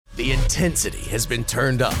The intensity has been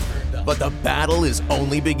turned up, but the battle is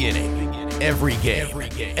only beginning. Every game,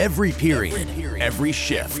 every period, every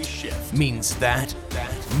shift means that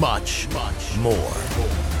much more.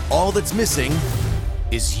 All that's missing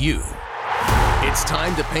is you. It's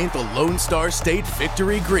time to paint the Lone Star State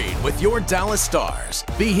victory green with your Dallas Stars.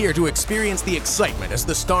 Be here to experience the excitement as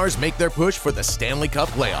the Stars make their push for the Stanley Cup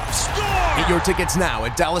playoffs. Get your tickets now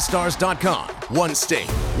at DallasStars.com. One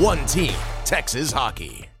state, one team, Texas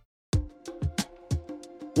hockey.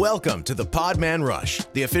 Welcome to the Podman Rush,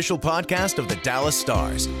 the official podcast of the Dallas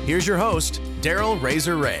Stars. Here's your host, Daryl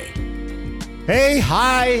Razor Ray. Hey,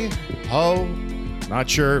 hi, ho. Not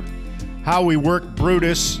sure how we work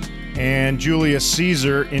Brutus and Julius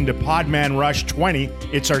Caesar into Podman Rush 20.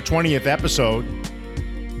 It's our 20th episode.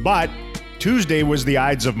 But Tuesday was the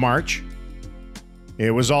Ides of March.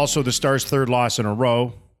 It was also the Stars' third loss in a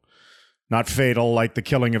row. Not fatal like the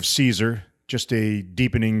killing of Caesar, just a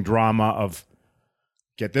deepening drama of,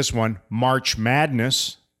 get this one, March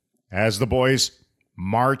Madness, as the boys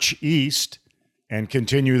march east and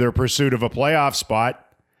continue their pursuit of a playoff spot.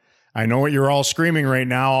 I know what you're all screaming right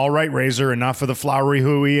now. All right, Razor, enough of the flowery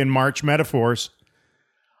hooey and March metaphors.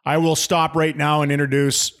 I will stop right now and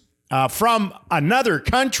introduce from another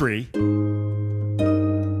country,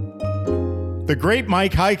 the great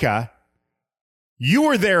Mike Heika. You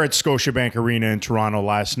were there at Scotiabank Arena in Toronto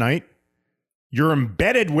last night. You're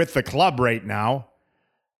embedded with the club right now.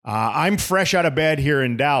 I'm fresh out of bed here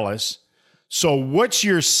in Dallas. So what's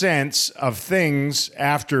your sense of things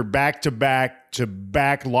after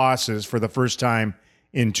back-to-back losses for the first time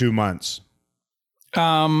in 2 months?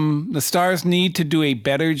 The Stars need to do a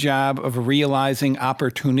better job of realizing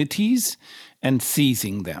opportunities and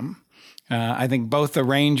seizing them. I think both the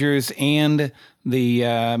Rangers and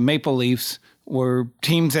the Maple Leafs were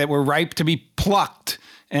teams that were ripe to be plucked,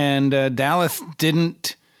 and Dallas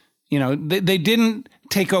didn't, they didn't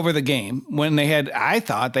take over the game when I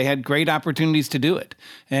thought they had great opportunities to do it.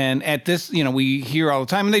 And at this, we hear all the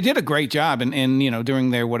time, and they did a great job in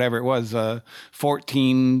during their, whatever it was,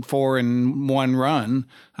 14-4-1 run,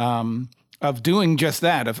 of doing just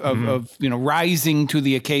that, of rising to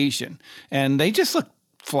the occasion. And they just looked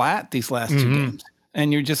flat these last two games.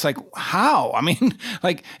 And you're just like, how? I mean,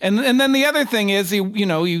 and then the other thing is,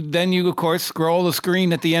 you of course scroll the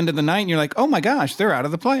screen at the end of the night and you're like, oh my gosh, they're out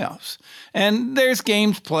of the playoffs. And there's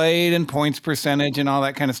games played and points percentage and all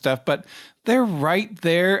that kind of stuff, but they're right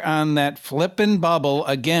there on that flippin' bubble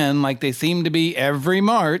again, like they seem to be every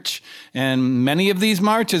March. And many of these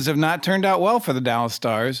Marches have not turned out well for the Dallas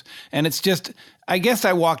Stars. And it's just, I guess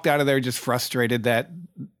I walked out of there just frustrated that,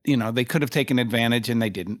 they could have taken advantage and they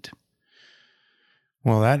didn't.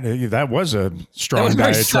 Well, that was a strong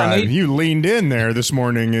diatribe. You leaned in there this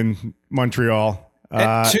morning in Montreal.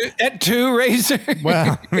 At two, Razor.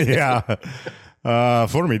 Well, yeah.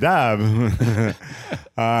 Formidable.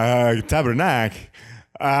 Tabernac.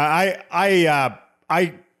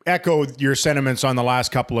 I echo your sentiments on the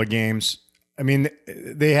last couple of games. I mean,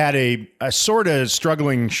 they had a sort of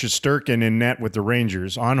struggling Shesterkin in net with the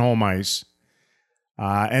Rangers on home ice.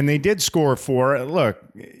 And they did score 4. Look,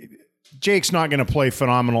 Jake's not going to play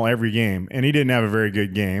phenomenal every game, and he didn't have a very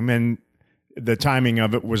good game, and the timing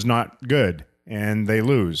of it was not good, and they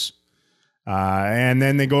lose. And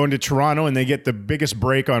then they go into Toronto, and they get the biggest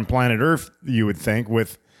break on planet Earth, you would think,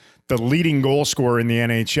 with the leading goal scorer in the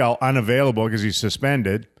NHL unavailable because he's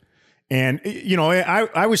suspended. And,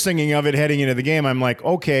 I was thinking of it heading into the game. I'm like,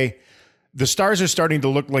 okay, the Stars are starting to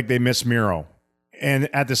look like they miss Miro.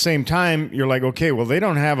 And at the same time, you're like, okay, well, they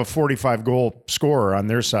don't have a 45-goal scorer on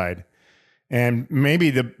their side. And maybe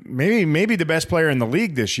the best player in the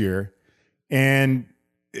league this year, and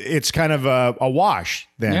it's kind of a wash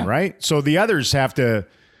then, right? So the others have to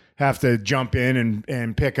jump in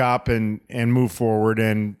and pick up and move forward,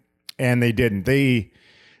 and they didn't.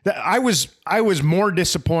 I was more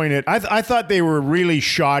disappointed. I thought they were really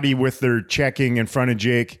shoddy with their checking in front of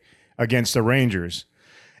Jake against the Rangers,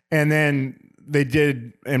 and then they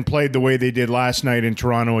did and played the way they did last night in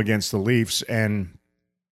Toronto against the Leafs, and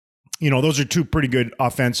those are two pretty good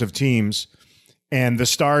offensive teams, and the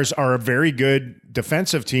Stars are a very good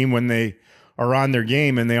defensive team when they are on their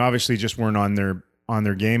game, and they obviously just weren't on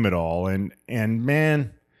their game at all. And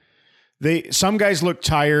man, some guys look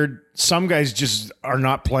tired, some guys just are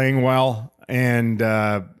not playing well, and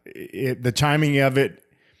the timing of it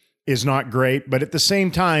is not great. But at the same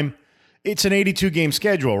time, it's an 82-game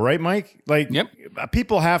schedule, right, Mike? Yep.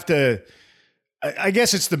 People have to. I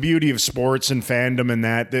guess it's the beauty of sports and fandom and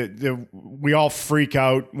that we all freak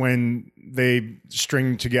out when they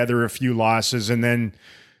string together a few losses, and then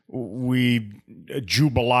we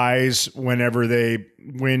jubilize whenever they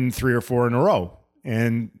win 3 or 4 in a row.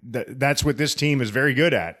 And that's what this team is very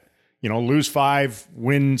good at. Lose 5,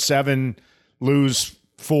 win 7, lose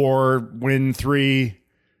 4, win 3.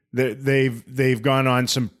 They've gone on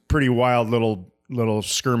some pretty wild little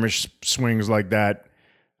skirmish swings like that.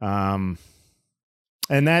 And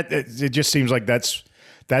that it just seems like that's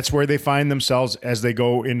where they find themselves as they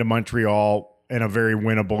go into Montreal in a very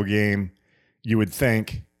winnable game, you would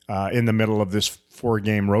think, in the middle of this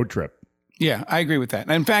 4-game road trip. Yeah, I agree with that.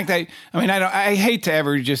 In fact, I hate to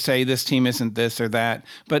ever just say this team isn't this or that,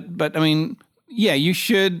 but I mean, yeah, you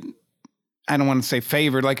should. I don't want to say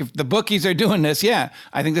favored. Like if the bookies are doing this, yeah,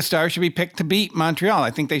 I think the Stars should be picked to beat Montreal.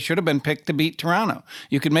 I think they should have been picked to beat Toronto.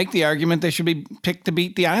 You could make the argument they should be picked to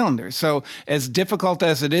beat the Islanders. So as difficult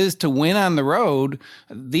as it is to win on the road,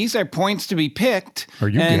 these are points to be picked. Are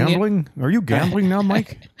you gambling? Are you gambling now,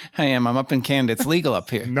 Mike? I am. I'm up in Canada. It's legal up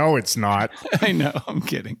here. No, it's not. I know. I'm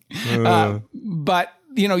kidding. But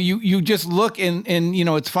you just look and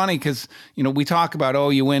it's funny because, we talk about,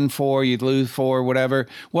 you win 4, you lose 4, whatever.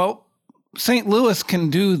 Well, St. Louis can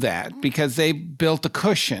do that because they built a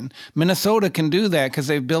cushion. Minnesota can do that because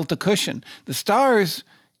they've built a cushion. The Stars,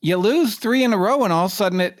 you lose 3 in a row and all of a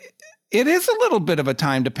sudden it is a little bit of a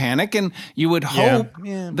time to panic, and you would hope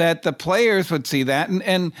that the players would see that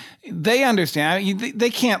and they understand. They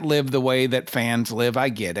can't live the way that fans live. I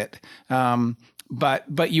get it.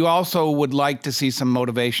 But you also would like to see some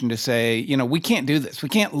motivation to say, we can't do this. We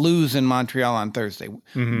can't lose in Montreal on Thursday.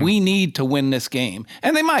 Mm-hmm. We need to win this game.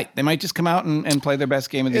 And they might. They might just come out and play their best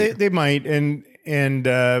game of the year. They might. And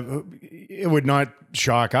it would not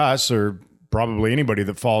shock us or probably anybody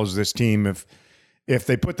that follows this team if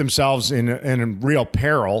they put themselves in real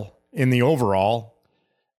peril in the overall,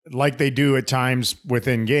 like they do at times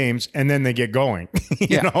within games, and then they get going.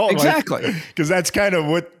 Exactly. Because that's kind of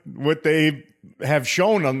what they have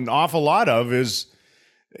shown an awful lot of is,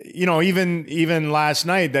 even last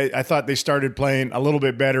night, I thought they started playing a little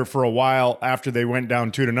bit better for a while after they went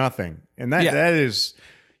down 2-0. And that is,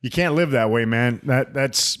 you can't live that way, man.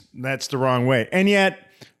 That's the wrong way. And yet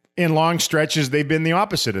in long stretches, they've been the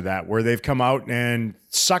opposite of that, where they've come out and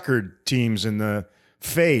suckered teams in the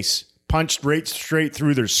face, punched right straight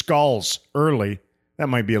through their skulls early. That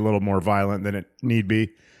might be a little more violent than it need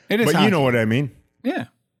be. It is, but hockey. You know what I mean? Yeah.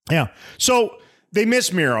 Yeah. So they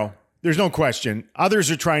miss Miro. There's no question.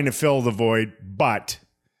 Others are trying to fill the void, but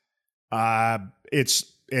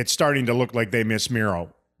it's starting to look like they miss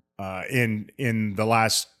Miro in the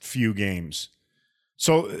last few games.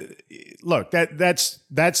 So look, that's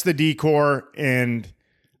the decor, and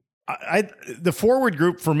the forward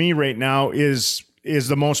group for me right now is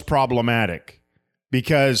the most problematic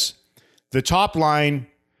because the top line,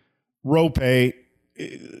 Roope,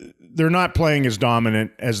 they're not playing as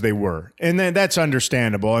dominant as they were. And that's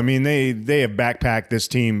understandable. I mean, they have backpacked this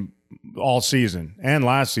team all season and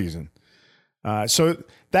last season. So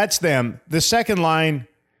that's them. The second line,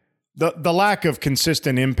 the lack of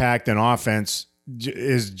consistent impact and offense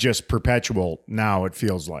is just perpetual now, it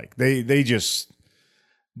feels like. They just,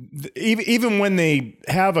 even when they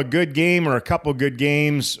have a good game or a couple good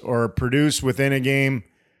games or produce within a game,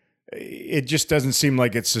 it just doesn't seem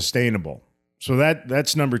like it's sustainable. So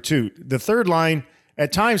that's number 2. The third line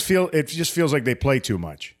at times just feels like they play too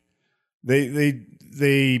much. They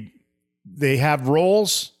have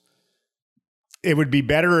roles. It would be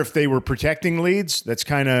better if they were protecting leads. That's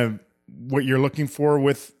kind of what you're looking for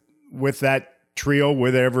with that trio,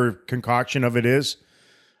 whatever concoction of it is.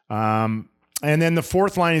 And then the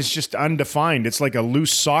fourth line is just undefined. It's like a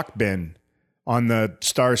loose sock bin on the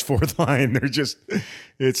Stars' fourth line. They're just,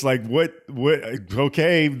 it's like, what,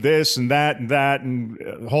 okay, this and that,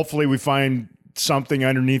 and hopefully we find something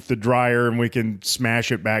underneath the dryer and we can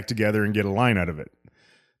smash it back together and get a line out of it.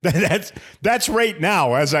 That's right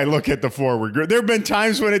now as I look at the forward group. There have been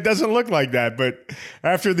times when it doesn't look like that, but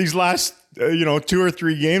after these last 2 or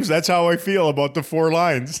 3 games, that's how I feel about the 4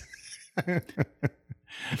 lines. All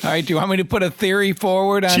right, do you want me to put a theory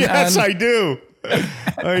forward on? Yes, I do.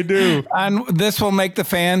 I do. This will make the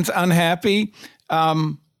fans unhappy.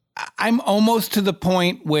 I'm almost to the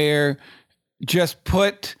point where just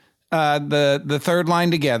put the third line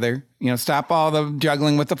together, stop all the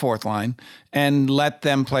juggling with the fourth line and let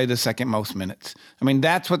them play the second most minutes. I mean,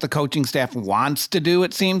 that's what the coaching staff wants to do,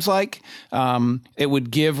 it seems like. It would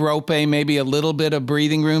give Roope maybe a little bit of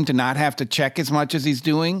breathing room to not have to check as much as he's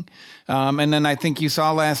doing. And then I think you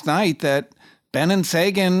saw last night that Benn and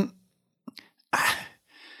Seguin,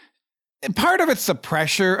 part of it's the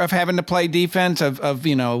pressure of having to play defense of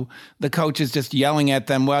the coaches just yelling at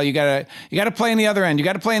them. Well, you gotta play in the other end. You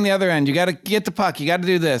gotta play in the other end. You gotta get the puck. You gotta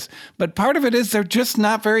do this. But part of it is they're just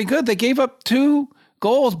not very good. They gave up 2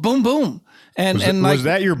 goals. Boom, boom. Was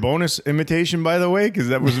that your bonus imitation, by the way? Because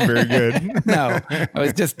that wasn't very good. No, I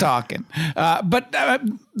was just talking. But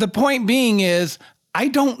the point being is, I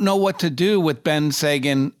don't know what to do with Ben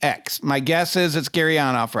Sagan X. My guess is it's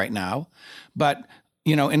Gurianov right now. But,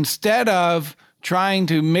 instead of trying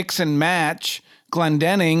to mix and match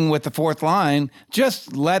Glendening with the fourth line,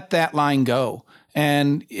 just let that line go.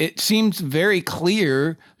 And it seems very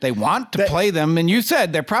clear they want to play them. And you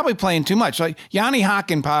said they're probably playing too much. Like Yanni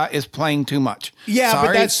Hakanpää is playing too much. Yeah,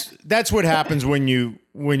 Sorry. but that's what happens when you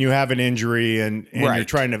have an injury and Right. you're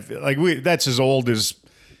trying to that's as old as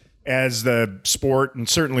the sport, and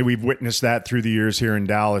certainly we've witnessed that through the years here in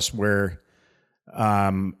Dallas. Where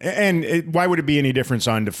why would it be any difference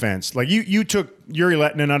on defense? Like you took Yuri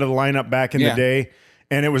Lehtinen out of the lineup back in the day,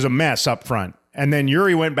 and it was a mess up front. And then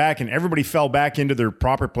Yuri went back and everybody fell back into their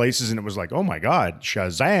proper places. And it was like, oh my God,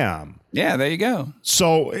 Shazam. Yeah, there you go.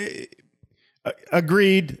 So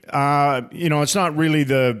agreed. It's not really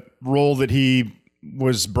the role that he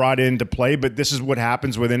was brought in to play, but this is what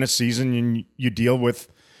happens within a season. And you deal with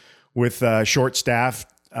short-staffed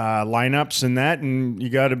lineups and that, and you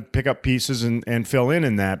got to pick up pieces and fill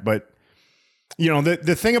in that. But,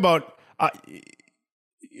 the thing about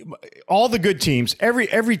all the good teams,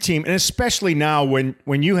 every team, and especially now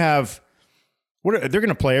when you have they're going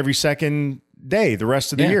to play every second day the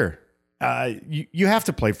rest of the year. You have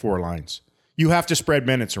to play 4 lines. You have to spread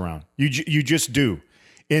minutes around. You just do.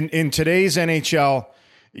 In today's NHL,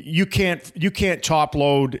 you can't top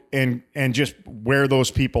load and just wear those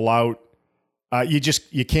people out.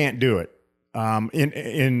 You can't do it.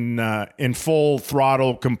 In full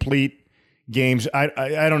throttle complete games,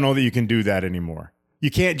 I don't know that you can do that anymore. You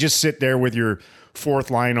can't just sit there with your fourth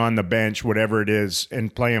line on the bench, whatever it is,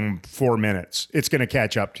 and play them 4 minutes. It's going to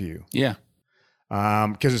catch up to you. Yeah.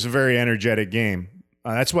 Because it's a very energetic game.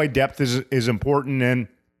 That's why depth is important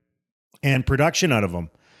and production out of them.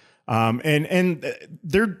 And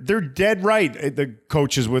they're dead right, the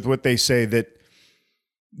coaches, with what they say, that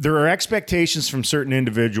there are expectations from certain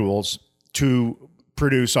individuals to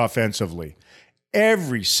produce offensively.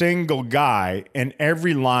 Every single guy and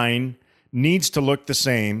every line needs to look the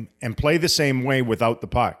same and play the same way without the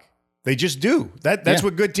puck. They just do. That's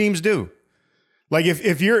what good teams do. Like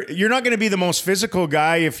if you're not going to be the most physical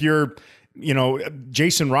guy if you're,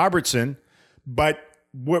 Jason Robertson, but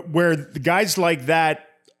where the guys like that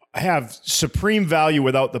have supreme value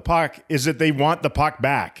without the puck is that they want the puck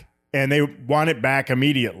back and they want it back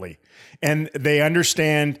immediately. And they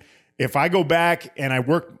understand, if I go back and I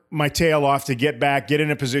work my tail off to get back, get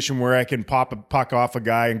in a position where I can pop a puck off a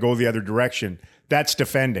guy and go the other direction, that's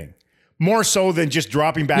defending. More so than just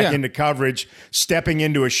dropping back into coverage, stepping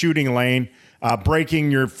into a shooting lane,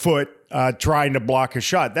 breaking your foot, trying to block a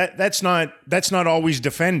shot. That's not always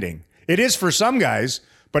defending. It is for some guys,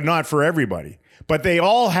 but not for everybody. But they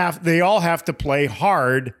all have to play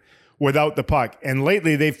hard without the puck. And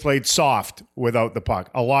lately they've played soft without the puck,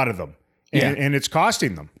 a lot of them. And it's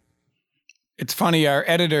costing them. It's funny, our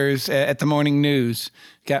editors at the Morning News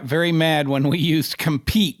got very mad when we used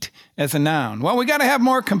compete as a noun. Well, we got to have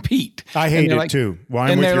more compete. I hate it too. Well,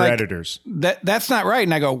 I'm with your editors. That's not right.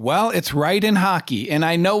 And I go, well, it's right in hockey. And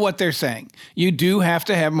I know what they're saying. You do have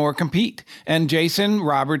to have more compete. And Jason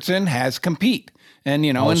Robertson has compete. And,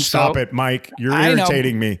 stop it, Mike. You're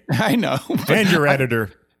irritating me. I know. And your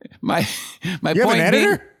editor. My you point have an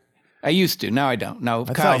editor? Being, I used to. Now I don't. No,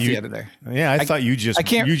 Kyle's the editor. Yeah, I thought you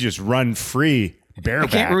just run free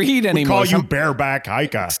bareback. I can't read anymore. We call you bareback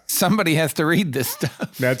Heika. Somebody has to read this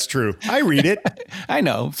stuff. That's true. I read it. I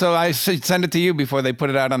know. So I should send it to you before they put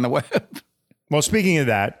it out on the web. Well, speaking of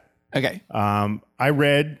that, okay. I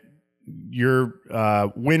read your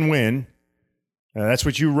win-win. That's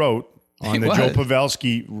what you wrote on the Joe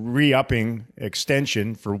Pavelski re-upping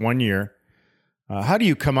extension for 1 year. How do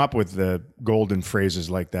you come up with the golden phrases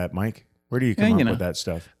like that, Mike? Where do you come up with that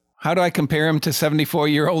stuff? How do I compare him to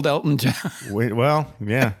 74-year-old Elton John? Well,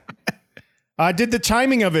 yeah. Did the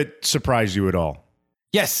timing of it surprise you at all?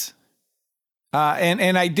 Yes.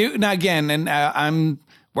 And I do. Now, again, I'm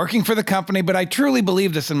working for the company, but I truly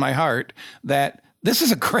believe this in my heart, that this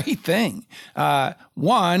is a great thing.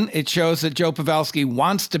 One, it shows that Joe Pavelski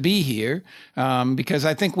wants to be here, because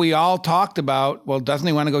I think we all talked about, well, doesn't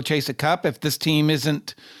he want to go chase a cup? If this team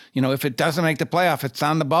isn't, if it doesn't make the playoff, it's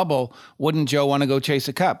on the bubble, wouldn't Joe want to go chase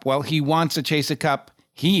a cup? Well, he wants to chase a cup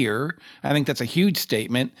here. I think that's a huge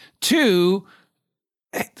statement. Two,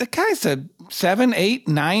 the guy's a $7, $8,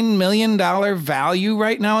 $9 million value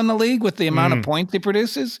right now in the league with the amount of points he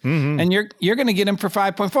produces. And you're going to get him for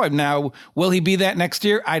 5.5. Now, will he be that next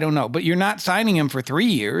year? I don't know. But you're not signing him for 3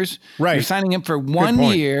 years. Right. You're signing him for 1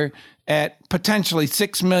 year at potentially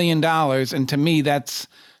 $6 million. And to me, that's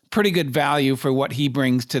pretty good value for what he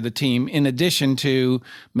brings to the team, in addition to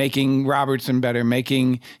making Robertson better,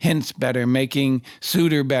 making Hintz better, making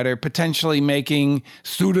Suter better, potentially making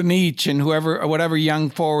Studenic and whatever young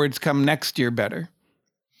forwards come next year better.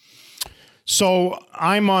 So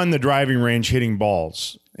I'm on the driving range hitting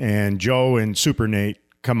balls, and Joe and Super Nate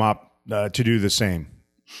come up to do the same.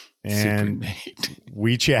 And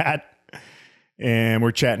we chat, and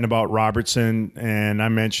we're chatting about Robertson, and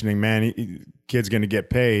I'm mentioning, man, kid's going to get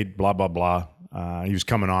paid, blah, blah, blah. He was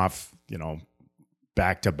coming off,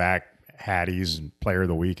 back-to-back Hatties and Player of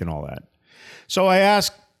the Week and all that. So I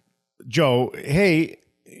asked Joe, hey,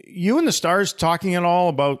 you and the Stars talking at all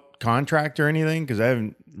about contract or anything? Because I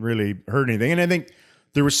haven't really heard anything. And I think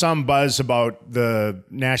there was some buzz about the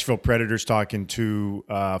Nashville Predators talking to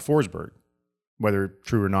Forsberg, whether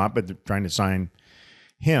true or not, but they're trying to sign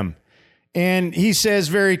him. And he says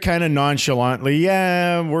very kind of nonchalantly,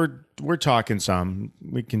 yeah, we're talking some.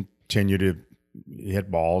 We continue to hit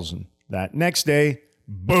balls and that. Next day,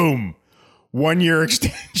 boom, 1 year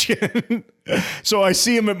extension. So I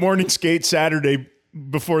see him at morning skate Saturday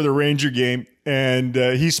before the Ranger game, and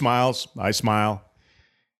he smiles. I smile.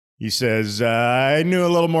 He says, I knew a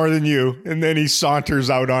little more than you. And then he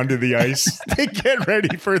saunters out onto the ice to get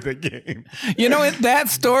ready for the game. That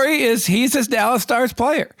story is he's his Dallas Stars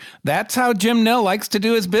player. That's how Jim Nill likes to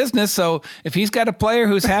do his business. So if he's got a player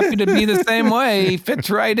who's happy to be the same way, he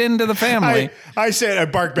fits right into the family. I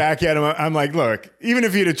barked back at him. I'm like, look, even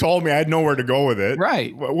if he'd have told me, I had nowhere to go with it.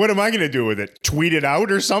 Right. What am I going to do with it? Tweet it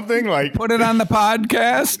out or something? Like, put it on the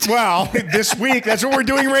podcast? Well, this week, that's what we're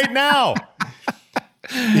doing right now.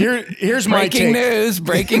 Here's my breaking news.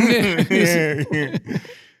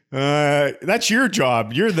 That's your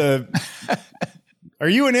job. Are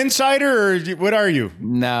you an insider or what are you?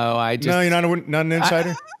 No, you're not an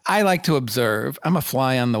insider. I like to observe. I'm a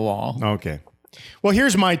fly on the wall. Okay. Well,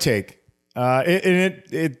 here's my take.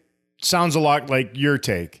 It sounds a lot like your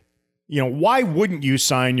take. Why wouldn't you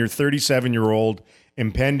sign your 37-year-old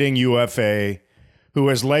impending UFA who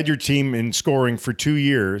has led your team in scoring for 2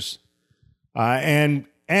 years? And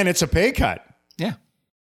it's a pay cut. Yeah.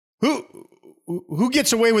 Who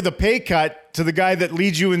gets away with a pay cut to the guy that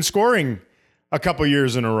leads you in scoring a couple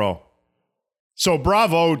years in a row? So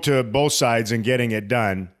bravo to both sides in getting it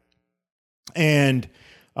done. And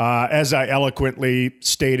as I eloquently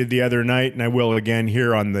stated the other night, and I will again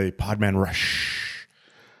here on the Podman Rush,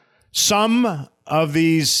 some of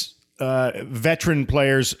these veteran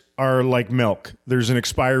players are like milk. There's an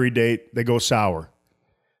expiry date. They go sour.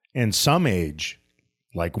 And some age,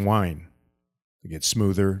 like wine, they get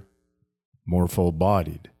smoother, more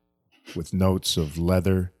full-bodied, with notes of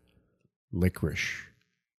leather, licorice,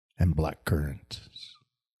 and black currant.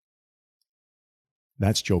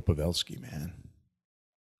 That's Joe Pavelski, man.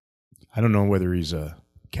 I don't know whether he's a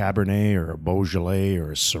Cabernet or a Beaujolais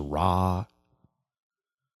or a Syrah,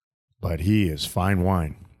 but he is fine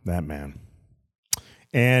wine, that man.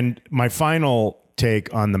 And my final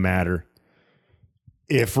take on the matter,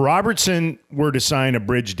 if Robertson were to sign a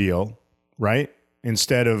bridge deal, right,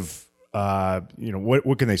 instead of,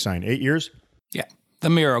 what can they sign, 8 years? Yeah, the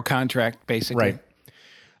Miro contract, basically.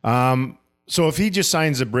 Right. So if he just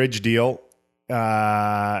signs a bridge deal,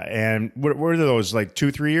 and what are those, like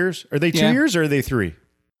 2-3 years? Are they 2 years or are they 3?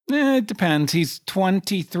 It depends. He's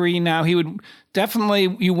 23 now. He would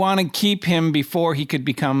definitely, you want to keep him before he could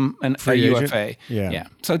become a UFA. Yeah.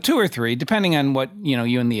 So 2 or 3, depending on what,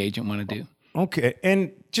 you and the agent want to do. Okay,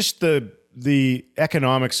 and just the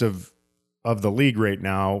economics of the league right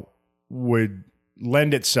now would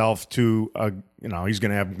lend itself to he's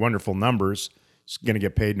going to have wonderful numbers. He's going to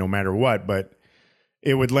get paid no matter what, but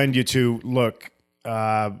it would lend you to look.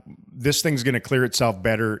 This thing's going to clear itself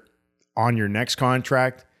better on your next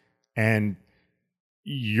contract, and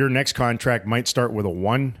your next contract might start with a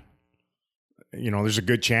 1. There's a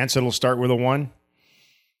good chance it'll start with a 1.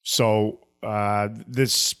 So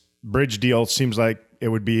this bridge deal seems like it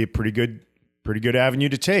would be a pretty good avenue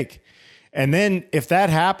to take. And then if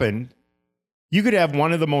that happened, you could have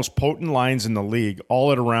one of the most potent lines in the league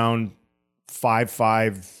all at around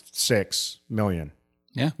 5.6 million.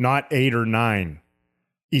 Yeah. Not 8 or 9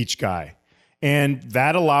 each guy. And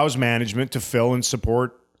that allows management to fill and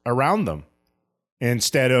support around them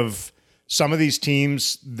instead of some of these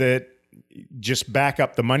teams that just back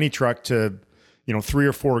up the money truck to 3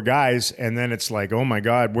 or 4 guys, and then it's like, oh my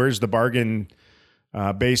God, where's the bargain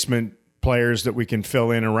basement players that we can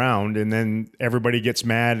fill in around, and then everybody gets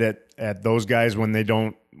mad at those guys when they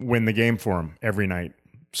don't win the game for them every night.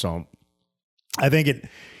 So I think it,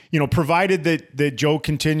 provided that Joe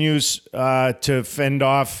continues to fend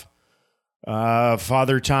off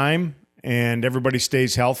Father Time and everybody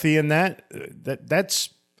stays healthy in that's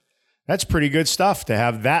pretty good stuff to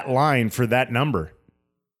have that line for that number.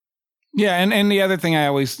 Yeah, and the other thing I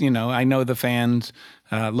always, I know the fans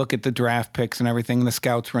look at the draft picks and everything. The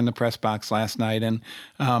scouts were in the press box last night, and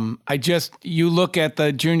you look at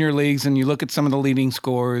the junior leagues and you look at some of the leading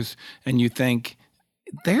scorers, and you think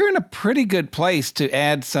they're in a pretty good place to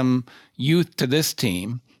add some youth to this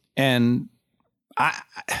team. And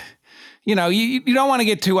you don't want to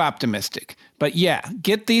get too optimistic, but yeah,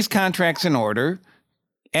 get these contracts in order.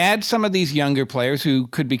 Add some of these younger players who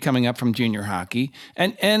could be coming up from junior hockey,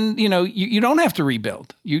 and you don't have to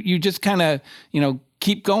rebuild. You just kind of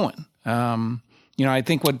keep going. I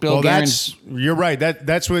think what Bill Guerin. You're right.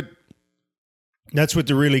 That's what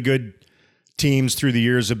the really good teams through the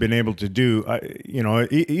years have been able to do.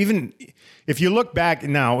 Even if you look back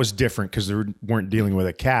now, it was different because they weren't dealing with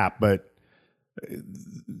a cap. But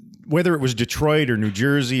whether it was Detroit or New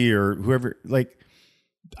Jersey or whoever,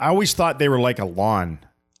 I always thought they were like a lawn.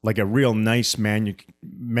 Like a real nice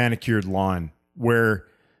manicured lawn where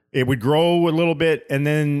it would grow a little bit and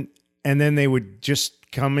then they would just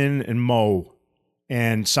come in and mow.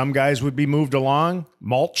 And some guys would be moved along,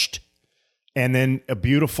 mulched, and then a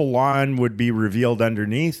beautiful lawn would be revealed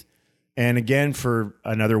underneath. And again, for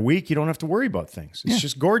another week, you don't have to worry about things. It's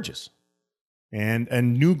just gorgeous.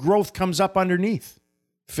 And new growth comes up underneath,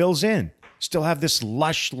 fills in. Still have this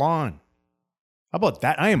lush lawn. How about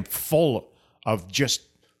that? I am full of just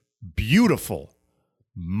beautiful,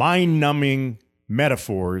 mind-numbing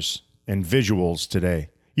metaphors and visuals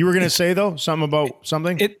today. You were going to say, though, something about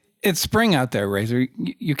something? It's spring out there, Razor.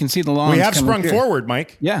 You can see the lawns. We have sprung forward,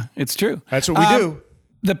 Mike. Yeah, it's true. That's what we do.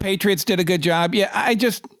 The Patriots did a good job. Yeah, I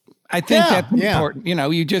think that's important.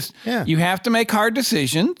 You have to make hard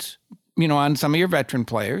decisions, on some of your veteran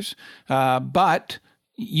players, but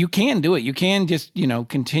you can do it. You can just,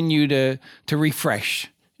 continue to refresh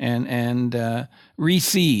and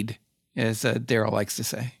reseed, as Daryl likes to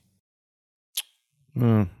say.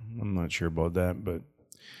 I'm not sure about that, but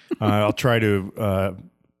I'll try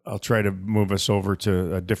to move us over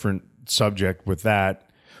to a different subject with that.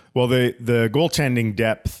 Well, the goaltending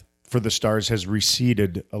depth for the Stars has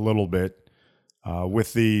receded a little bit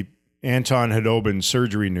with the Anton Khudobin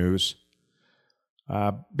surgery news.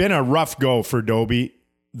 Been a rough go for Dobie,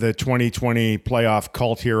 the 2020 playoff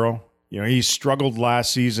cult hero. He struggled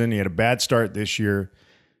last season. He had a bad start this year,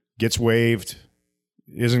 gets waived,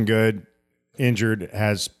 isn't good, injured,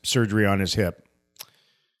 has surgery on his hip.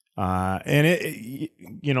 And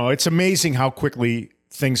it's amazing how quickly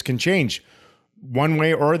things can change one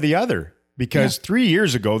way or the other, because 3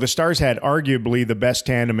 years ago, the Stars had arguably the best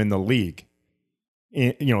tandem in the league.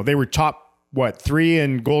 They were top, 3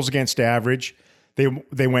 in goals against average.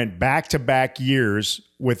 They went back-to-back years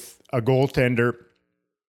with a goaltender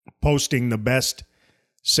posting the best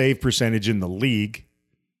save percentage in the league.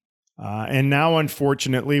 And now,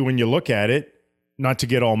 unfortunately, when you look at it, not to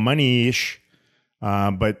get all money-ish,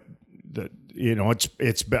 but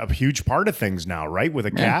it's a huge part of things now, right? With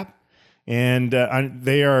a cap. And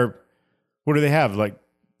they are, what do they have?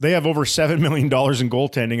 They have over $7 million in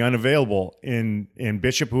goaltending unavailable in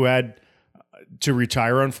Bishop, who had to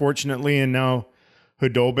retire, unfortunately, and now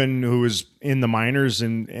Khudobin, who is in the minors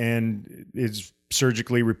and is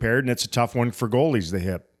surgically repaired, and it's a tough one for goalies, the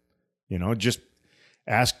hip. Just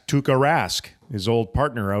ask Tuukka Rask, his old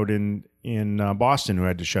partner out in Boston, who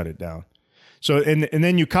had to shut it down. So, and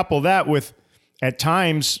then you couple that with, at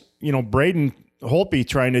times, Braden Holtby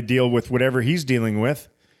trying to deal with whatever he's dealing with.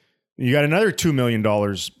 You got another $2 million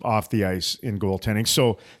off the ice in goaltending.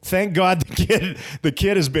 So thank God the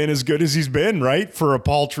kid has been as good as he's been, right? For a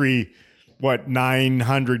paltry,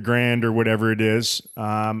 $900,000 or whatever it is.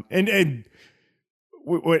 And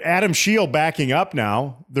with Adam Shield backing up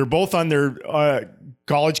now, they're both on their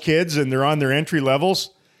college kids and they're on their entry levels.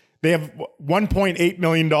 They have $1.8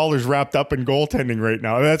 million wrapped up in goaltending right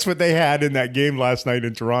now. That's what they had in that game last night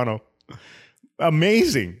in Toronto.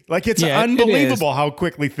 Amazing. It's unbelievable how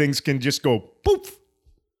quickly things can just go poof.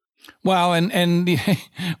 Well, and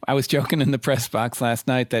I was joking in the press box last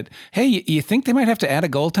night that, hey, you think they might have to add a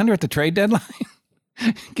goaltender at the trade deadline?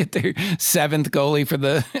 Get their seventh goalie for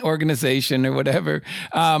the organization or whatever.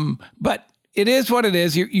 But it is what it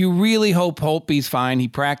is. You really hope Holtby's fine. He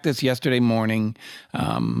practiced yesterday morning.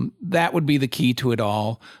 That would be the key to it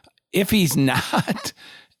all. If he's not,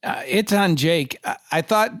 It's on Jake. I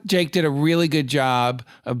thought Jake did a really good job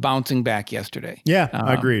of bouncing back yesterday. Yeah,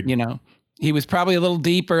 agreed. He was probably a little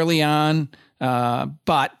deep early on,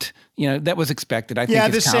 but that was expected. I think. Yeah,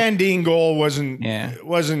 the Sandin goal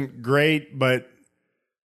wasn't great, but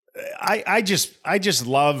I just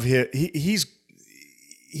love he's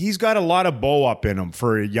got a lot of bow up in him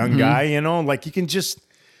for a young guy. Like he can just.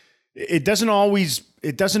 It doesn't always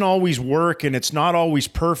work, and it's not always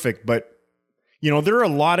perfect, but. There are a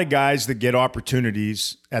lot of guys that get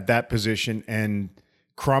opportunities at that position and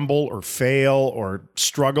crumble or fail or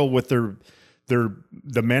struggle with the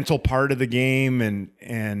mental part of the game,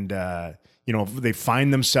 and they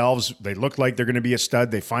find themselves. They look like they're going to be a stud.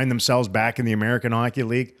 They find themselves back in the American Hockey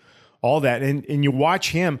League, all that, and you watch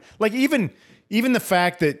him. Like even the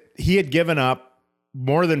fact that he had given up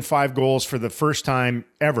more than 5 goals for the first time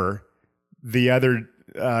ever, the other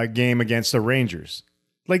game against the Rangers.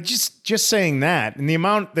 Like just saying that, and the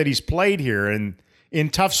amount that he's played here and in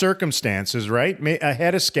tough circumstances, right?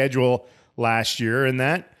 Ahead of schedule last year, and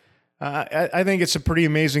that I think it's a pretty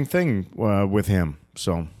amazing thing with him.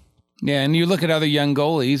 So yeah, and you look at other young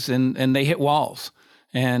goalies, and they hit walls,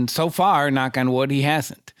 and so far, knock on wood, he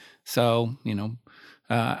hasn't. So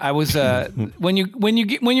I was when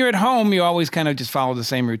you're at home, you always kind of just follow the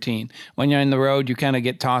same routine. When you're on the road, you kind of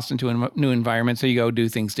get tossed into a new environment, so you go do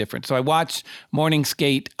things different. So I watched morning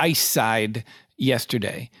skate ice side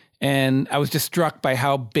yesterday, and I was just struck by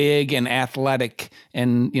how big and athletic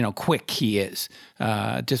and quick he is.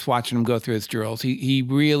 Just watching him go through his drills, he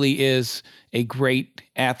really is a great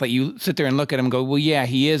athlete. You sit there and look at him and go, well, yeah,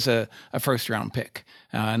 he is a first round pick.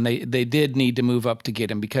 And they did need to move up to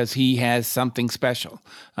get him because he has something special.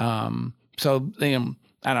 So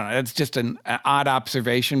I don't know. It's just an odd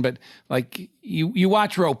observation, but like you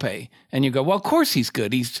watch Rope and you go, well, of course he's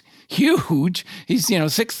good. He's huge. He's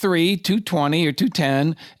 6'3", 220 or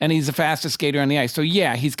 210, and he's the fastest skater on the ice. So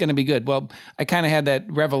yeah, he's going to be good. Well, I kind of had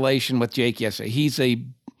that revelation with Jake yesterday. He's a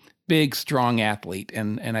big, strong athlete,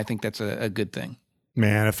 and I think that's a good thing.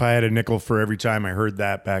 Man, if I had a nickel for every time I heard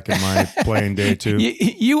that back in my playing day too.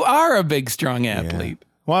 You are a big, strong athlete. Yeah.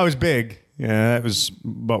 Well, I was big. Yeah, that was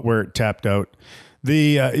about where it tapped out.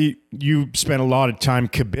 You spent a lot of time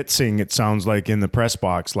kibitzing, it sounds like, in the press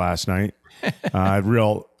box last night.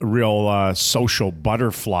 Real social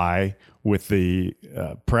butterfly with the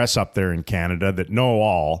press up there in Canada that know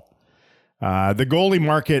all. The goalie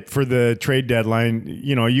market for the trade deadline,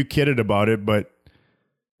 you kidded about it, but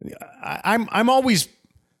I'm always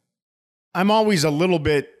a little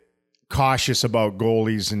bit cautious about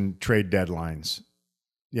goalies and trade deadlines.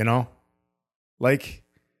 Like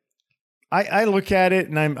I look at it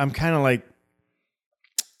and I'm kind of like,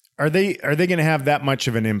 are they going to have that much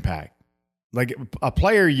of an impact? Like a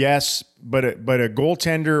player, yes, but a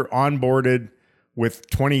goaltender onboarded with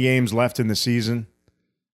 20 games left in the season.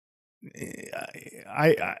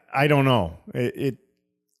 I don't know.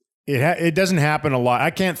 It doesn't happen a lot.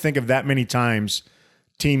 I can't think of that many times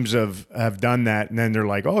teams have done that, and then they're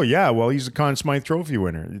like, oh, yeah, well, he's a Conn Smythe Trophy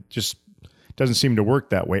winner. It just doesn't seem to work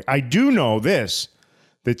that way. I do know this.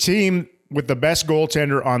 The team with the best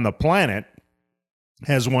goaltender on the planet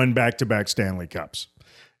has won back-to-back Stanley Cups.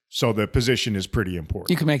 So the position is pretty important.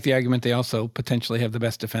 You can make the argument they also potentially have the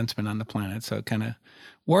best defenseman on the planet, so it kind of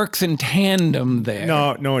works in tandem there.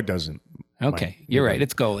 No, it doesn't. Okay, you're right.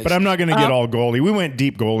 It's goalies. But I'm not going to get all goalie. We went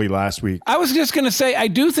deep goalie last week. I was just going to say, I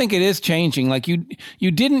do think it is changing. Like you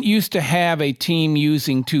didn't used to have a team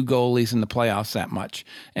using 2 goalies in the playoffs that much.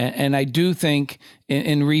 And I do think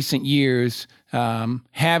in recent years,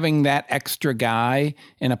 having that extra guy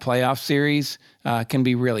in a playoff series can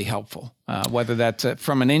be really helpful, whether that's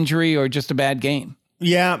from an injury or just a bad game.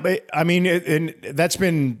 Yeah, but I mean, and that's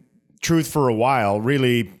been truth for a while,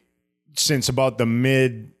 really, since about the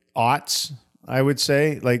mid-aughts, I would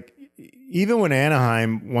say. Like, even when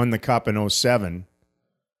Anaheim won the Cup in 2007,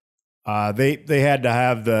 they had to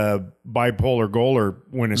have the bipolar goaler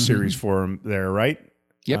win a series for them there, right?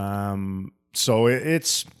 Yep. So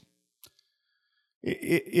it's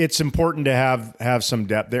important to have some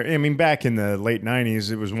depth there. I mean, back in the late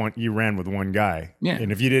 90s, it was you ran with one guy. Yeah.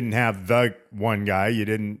 And if you didn't have the one guy, you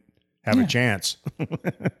didn't have a chance.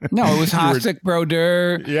 No, it was Hasek,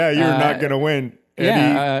 Brodeur. Yeah, you were not going to win.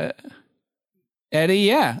 Eddie,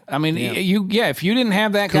 yeah. I mean, if you didn't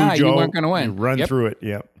have that guy, you weren't going to win. You run through it,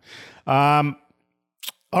 yep. All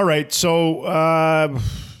right, so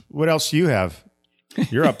what else do you have?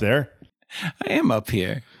 You're up there. I am up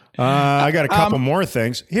here. I got a couple more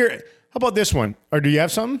things. Here, how about this one? Or do you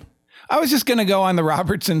have something? I was just going to go on the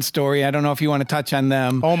Robertson story. I don't know if you want to touch on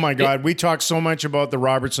them. Oh, my God. We talked so much about the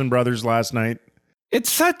Robertson brothers last night.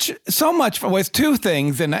 It's so much fun. Well, it's two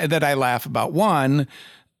things that I laugh about. One,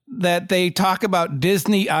 that they talk about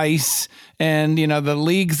Disney Ice and, the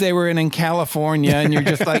leagues they were in California. And you're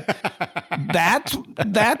just like, that's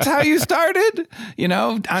how you started,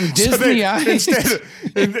 on Disney Ice.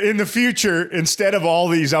 In the future, instead of all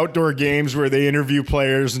these outdoor games where they interview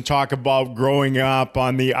players and talk about growing up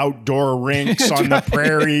on the outdoor rinks on the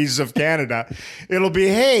prairies of Canada, it'll be,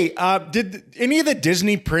 hey, did any of the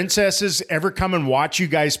Disney princesses ever come and watch you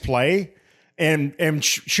guys play? And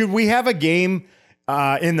should we have a game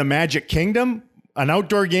in the Magic Kingdom, an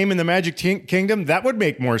outdoor game in the Magic Kingdom? That would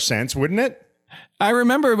make more sense, wouldn't it? I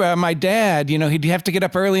remember my dad, he'd have to get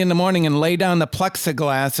up early in the morning and lay down the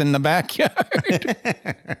plexiglass in the backyard.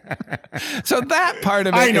 So that part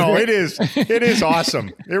of it. I know, it is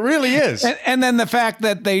awesome. It really is. And then the fact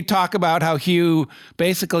that they talk about how Hugh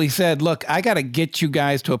basically said, look, I got to get you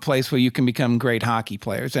guys to a place where you can become great hockey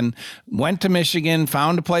players, and went to Michigan,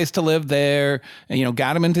 found a place to live there, and,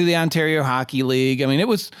 got him into the Ontario Hockey League. I mean, it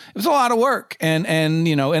was a lot of work. And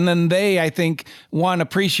then they, I think, one,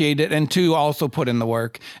 appreciate it, and two, also put in the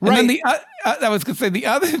work. And right. Then I was going to say the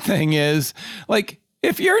other thing is, like,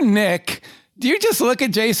 if you're Nick, do you just look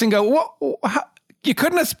at Jason and go, what? You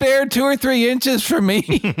couldn't have spared 2 or 3 inches for me?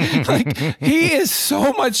 Like, he is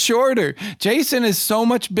so much shorter. Jason is so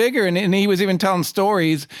much bigger. And he was even telling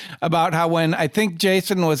stories about how when I think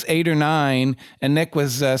Jason was 8 or 9 and Nick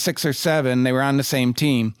was 6 or 7, they were on the same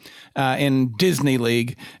team in Disney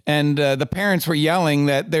League. And the parents were yelling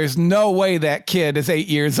that there's no way that kid is 8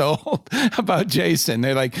 years old about Jason.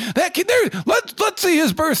 They're like, that kid there, let's see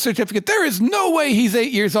his birth certificate. There is no way he's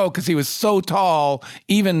 8 years old, because he was so tall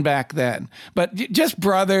even back then. But just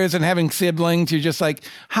brothers and having siblings, you're just like,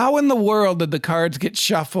 how in the world did the cards get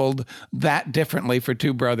shuffled that differently for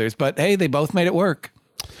 2 brothers? But hey, they both made it work.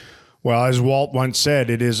 Well, as Walt once said,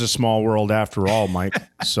 it is a small world after all, Mike.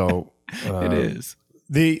 So it is.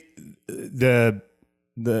 Both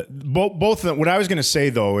of them, what I was going to say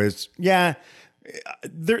though is,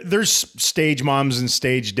 there's stage moms and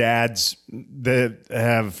stage dads that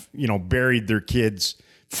have, buried their kids,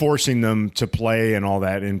 forcing them to play and all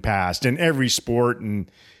that in past, in every sport,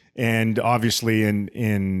 and obviously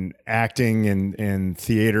in acting and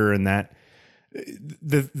theater and that.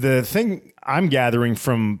 The thing I'm gathering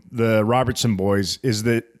from the Robertson boys is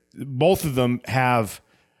that both of them have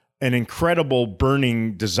an incredible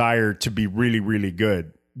burning desire to be really, really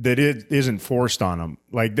good, that it isn't forced on them.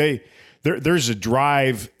 Like there's a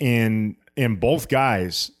drive in both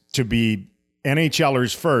guys to be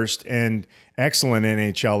NHLers first and excellent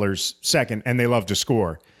NHLers second, and they love to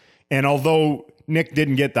score. And although Nick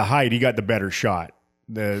didn't get the height, he got the better shot.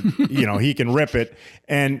 He can rip it,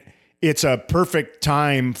 and it's a perfect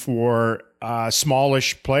time for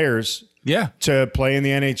smallish players to play in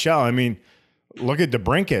the NHL. I mean, look at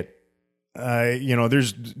DeBrincat.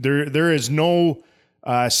 There is no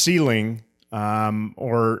ceiling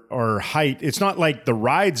or height. It's not like the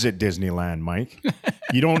rides at Disneyland, Mike.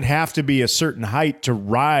 You don't have to be a certain height to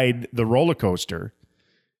ride the roller coaster.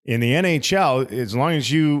 In the NHL, as long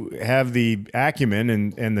as you have the acumen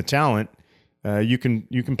and the talent, you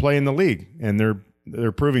can play in the league, and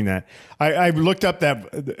they're proving that. I looked up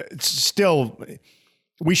that still.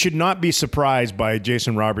 We should not be surprised by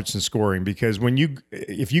Jason Robertson scoring, because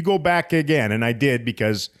if you go back again, and I did,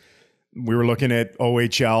 because we were looking at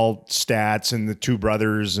OHL stats and the 2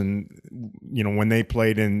 brothers, and when they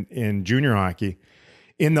played in junior hockey,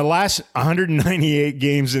 in the last 198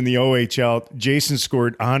 games in the OHL, Jason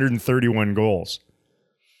scored 131 goals.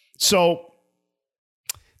 So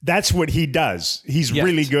that's what he does. He's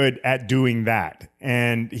really good at doing that,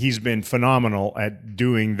 and he's been phenomenal at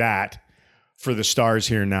doing that for the Stars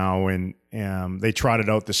here now. And they trotted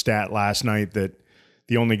out the stat last night that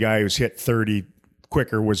the only guy who's hit 30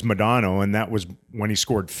 quicker was Modano, and that was when he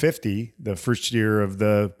scored 50 the first year of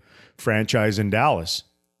the franchise in Dallas,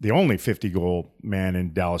 the only 50-goal man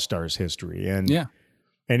in Dallas Stars history. And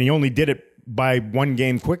he only did it by 1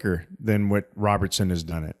 game quicker than what Robertson has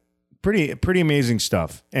done it. Pretty amazing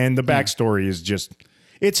stuff. And the backstory is just,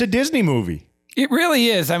 it's a Disney movie. It really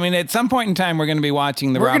is. I mean, at some point in time, we're going to be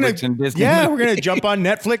watching the Robertson Disney movie. We're going to jump on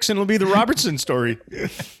Netflix, and it'll be the Robertson story.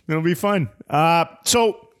 It'll be fun.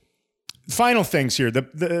 So, final things here.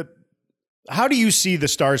 How do you see the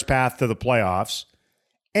Stars' path to the playoffs?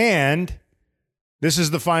 And this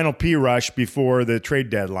is the final P rush before the trade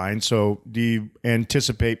deadline. So, do you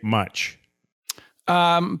anticipate much?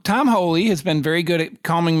 Tom Holy has been very good at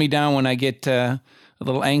calming me down when I get a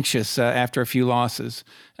little anxious after a few losses.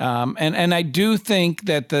 And I do think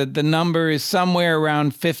that the number is somewhere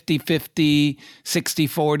around 50-50,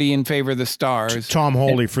 60-40 in favor of the Stars. Tom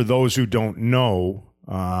Holy, for those who don't know,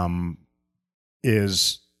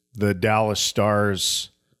 is the Dallas Stars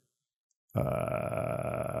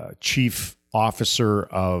chief officer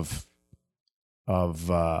of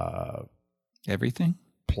everything,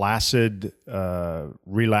 placid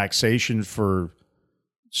relaxation for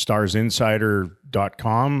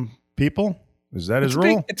StarsInsider.com people. Is that his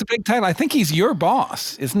role? It's a big title. I think he's your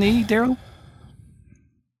boss, isn't he, Daryl?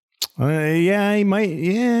 Yeah, he might.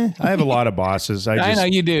 Yeah, I have a lot of bosses. I know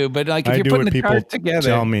you do, but like if you're putting the chart together,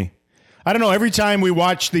 tell me. I don't know. Every time we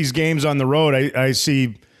watch these games on the road, I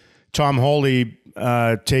see Tom Holy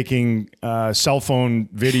taking cell phone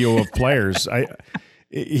video of players.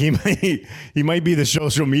 He might be the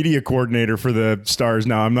social media coordinator for the Stars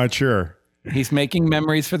now. I'm not sure. He's making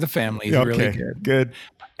memories for the family. He's really good.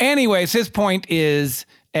 Anyways, his point is,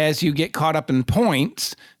 as you get caught up in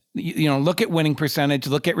points, look at winning percentage,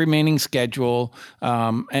 look at remaining schedule.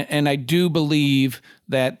 And I do believe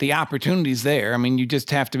that the opportunity's there. I mean, you just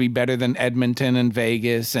have to be better than Edmonton and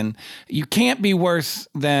Vegas, and you can't be worse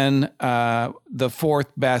than the fourth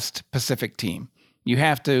best Pacific team. You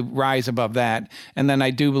have to rise above that. And then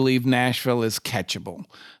I do believe Nashville is catchable.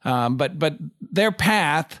 But their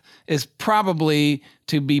path is probably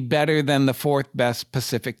to be better than the fourth best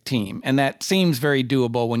Pacific team. And that seems very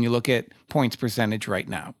doable when you look at points percentage right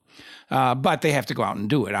now. But they have to go out and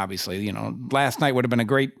do it, obviously. Last night would have been a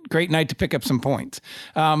great night to pick up some points.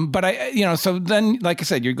 So then, like I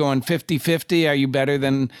said, you're going 50-50. Are you better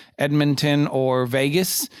than Edmonton or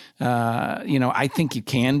Vegas? I think you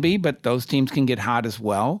can be, but those teams can get hot as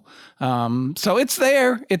well. So it's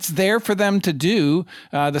there. It's there for them to do.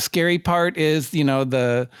 The scary part is,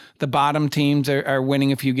 the bottom teams are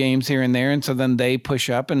winning a few games here and there, and so then they push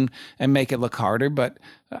up and make it look harder. But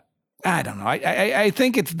I don't know. I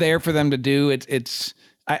think it's there for them to do.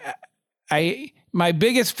 My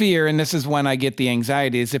biggest fear, and this is when I get the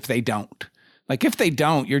anxiety, is if they don't. Like, if they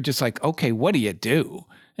don't, you're just like, okay, what do you do?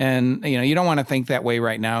 And, you don't want to think that way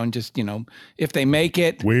right now. And just, if they make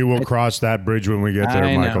it. We will cross that bridge when we get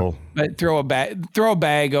there, Michael. But throw a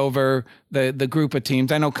bag over the group of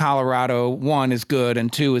teams. I know Colorado, 1, is good,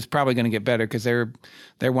 and 2 is probably going to get better because they're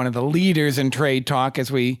one of the leaders in trade talk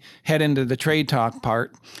as we head into the trade talk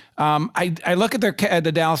part. I look at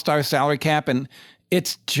the Dallas Stars salary cap, and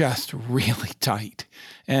it's just really tight.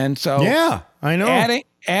 And so yeah, I know.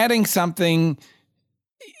 Adding something.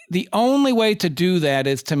 The only way to do that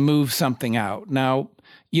is to move something out. Now,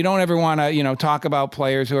 you don't ever want to, talk about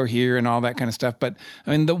players who are here and all that kind of stuff. But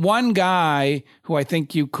I mean, the one guy who I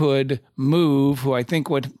think you could move, who I think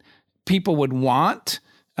people would want,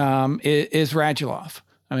 is Radulov.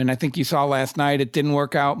 I mean, I think you saw last night it didn't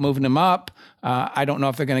work out moving him up. I don't know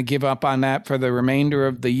if they're going to give up on that for the remainder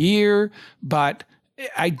of the year, but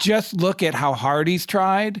I just look at how hard he's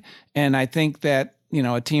tried, and I think that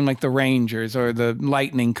a team like the Rangers or the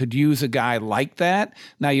Lightning could use a guy like that.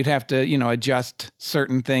 Now you'd have to, adjust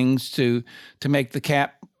certain things to make the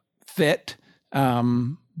cap fit.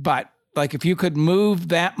 But like if you could move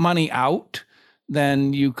that money out,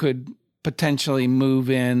 then you could potentially move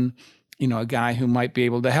in, a guy who might be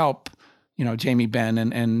able to help, Jamie Benn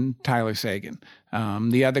and Tyler Seguin.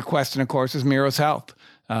 The other question, of course, is Miro's health.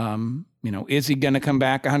 Is he going to come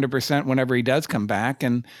back 100% whenever he does come back?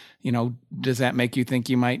 And, does that make you think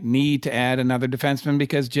you might need to add another defenseman?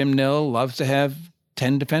 Because Jim Nill loves to have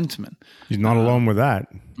 10 defensemen. He's not alone with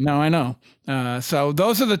that. No, I know. So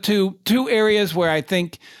those are the two areas where I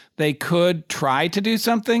think they could try to do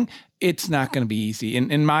something. It's not going to be easy,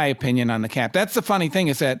 in my opinion, on the cap. That's the funny thing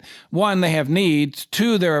is that, 1, they have needs.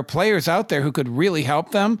 2, there are players out there who could really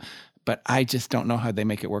help them, but I just don't know how they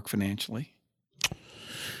make it work financially.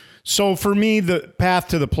 So for me, the path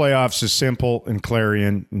to the playoffs is simple and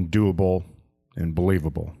clarion and doable and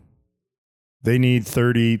believable. They need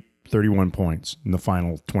 30, 31 points in the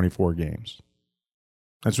final 24 games.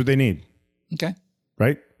 That's what they need. Okay.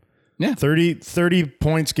 Right? Yeah. 30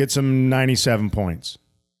 points gets them 97 points.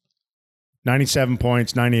 97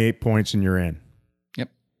 points, 98 points, and you're in. Yep.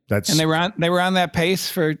 And they were on that pace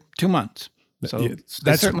for 2 months. So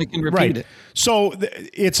they certainly can repeat it. So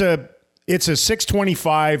it's a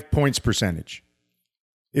 625 points percentage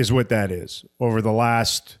is what that is over the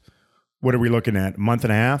last, what are we looking at, a month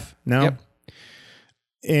and a half now? Yep.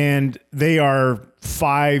 And they are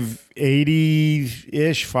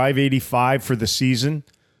 580-ish, 585 for the season,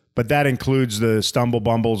 but that includes the stumble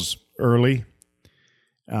bumbles early.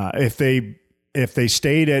 If they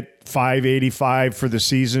stayed at 585 for the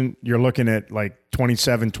season, you're looking at like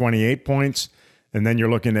 27, 28 points. And then you're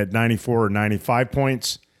looking at 94 or 95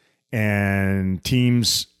 points, and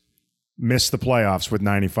teams miss the playoffs with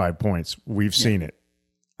 95 points. We've seen it.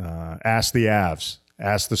 Ask the Avs,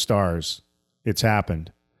 ask the Stars. It's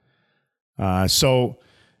happened. So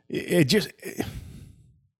it just,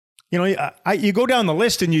 you go down the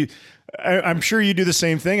list and I'm sure you do the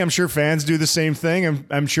same thing. I'm sure fans do the same thing.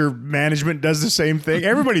 I'm sure management does the same thing.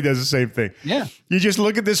 Everybody does the same thing. Yeah. You just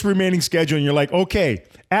look at this remaining schedule and you're like, okay,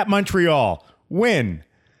 at Montreal, win.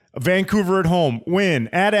 Vancouver at home, win.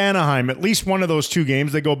 At Anaheim, at least one of those two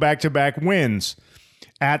games, they go back-to-back wins.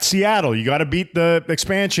 At Seattle, you got to beat the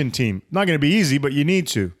expansion team. Not going to be easy, but you need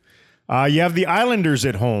to. You have the Islanders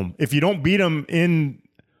at home. If you don't beat them in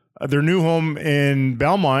their new home in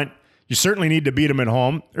Belmont, you certainly need to beat them at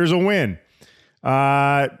home. There's a win.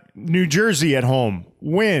 New Jersey at home,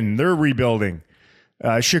 win. They're rebuilding.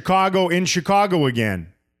 Chicago in Chicago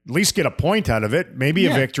again. At least get a point out of it. Maybe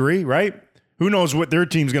a victory, right? Who knows what their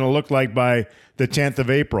team's going to look like by the 10th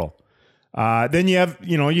of April. Then you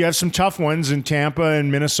have some tough ones in Tampa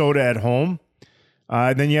and Minnesota at home.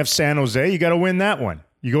 Then you have San Jose. You got to win that one.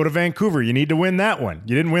 You go to Vancouver. You need to win that one.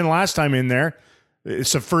 You didn't win last time in there.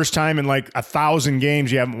 It's the first time in like 1,000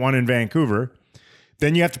 games you haven't won in Vancouver.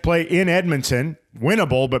 Then you have to play in Edmonton.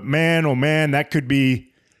 Winnable, but man, oh man, that could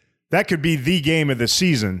be the game of the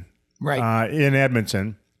season. Right. In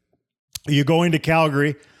Edmonton. You go into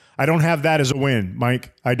Calgary. I don't have that as a win,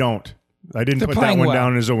 Mike. I don't. I didn't put that one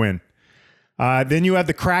down as a win. Then you have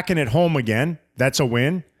the Kraken at home again. That's a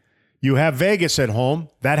win. You have Vegas at home.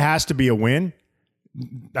 That has to be a win.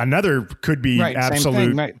 Another could be absolute. Same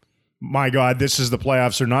thing, right. My God, this is the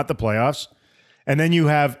playoffs or not the playoffs. And then you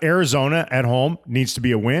have Arizona at home. Needs to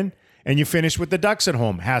be a win. And you finish with the Ducks at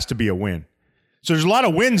home. Has to be a win. So there's a lot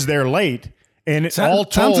of wins there late. And it all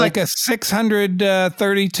told, sounds like a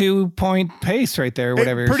 632 point pace right there,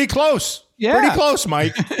 whatever. Pretty close. Yeah. Pretty close,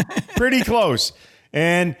 Mike. Pretty close.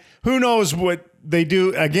 And who knows what they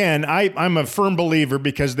do. Again, I'm a firm believer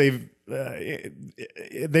because they've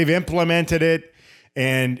implemented it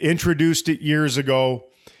and introduced it years ago.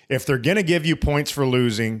 If they're going to give you points for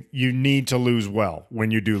losing, you need to lose well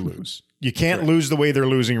when you do lose. You can't lose the way they're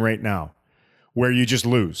losing right now, where you just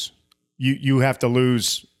lose. You have to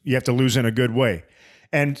lose. You have to lose in a good way.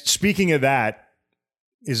 And speaking of that,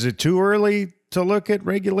 is it too early to look at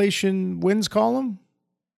regulation wins column?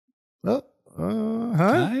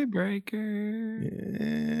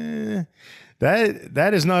 Tiebreaker.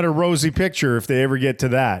 That is not a rosy picture if they ever get to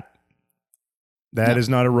that. That is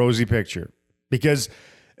not a rosy picture because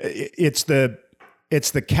it's the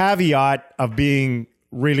caveat of being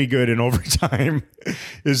really good in overtime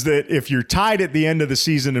is that if you're tied at the end of the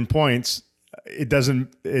season in points, it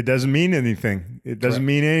doesn't mean anything. It doesn't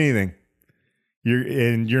mean anything.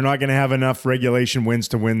 You're not going to have enough regulation wins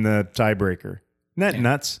to win the tiebreaker. Isn't that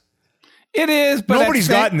nuts? It is, but nobody's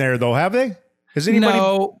gotten there though, have they? Has anybody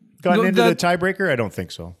gotten into the tiebreaker? I don't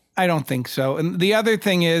think so. I don't think so. And the other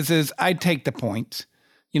thing is I'd take the points.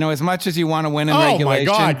 As much as you want to win in regulation.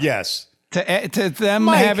 Oh my God, yes. To them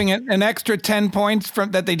Mike, having an extra 10 points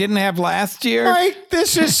from that they didn't have last year. Mike,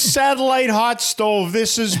 this is satellite hot stove.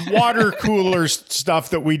 This is water cooler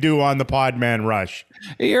stuff that we do on the Podman Rush.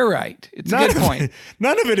 You're right. It's a good point.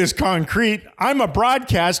 None of it is concrete. I'm a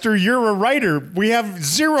broadcaster. You're a writer. We have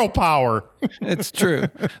zero power. It's true.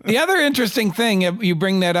 The other interesting thing, you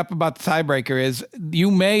bring that up about the tiebreaker, is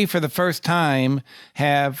you may, for the first time,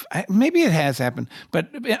 have, maybe it has happened, but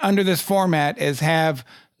under this format, have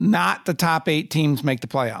not the top 8 teams make the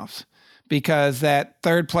playoffs because that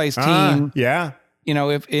third place team,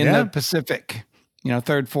 if in the Pacific,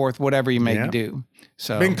 third, fourth, whatever you may do.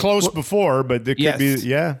 So been close before, but there could be,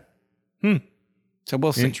 So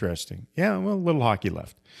we'll see. Interesting. Yeah. Well, a little hockey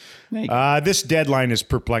left. This deadline is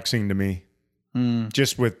perplexing to me,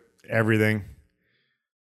 just with everything.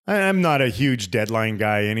 I'm not a huge deadline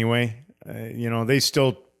guy anyway. They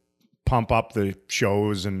still pump up the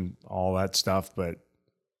shows and all that stuff, but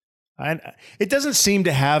it doesn't seem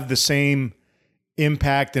to have the same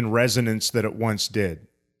impact and resonance that it once did.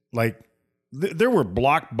 Like there were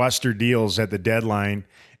blockbuster deals at the deadline,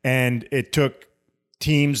 and it took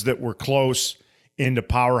teams that were close into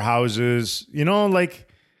powerhouses,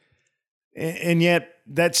 and yet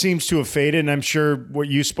that seems to have faded. And I'm sure what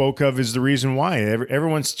you spoke of is the reason why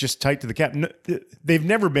everyone's just tight to the cap. They've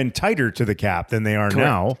never been tighter to the cap than they are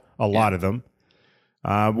now. A lot of them.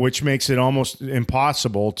 Which makes it almost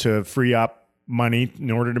impossible to free up money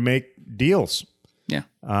in order to make deals. Yeah.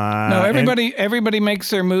 No, everybody makes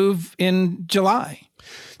their move in July.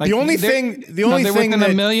 Like the only thing they're within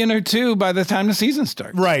 $1 million or $2 million by the time the season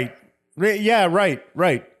starts. Right. Yeah.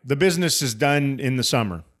 Right. The business is done in the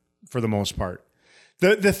summer for the most part.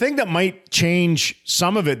 The thing that might change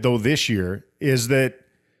some of it, though, this year is that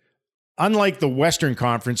unlike the Western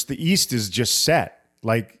Conference, the East is just set.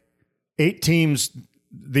 Like 8 teams,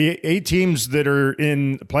 the 8 teams that are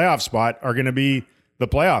in the playoff spot are going to be the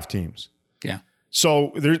playoff teams. Yeah.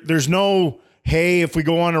 So there's no, hey, if we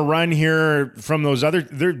go on a run here from those other,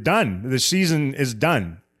 they're done. The season is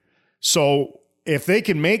done. So if they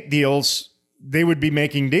can make deals, they would be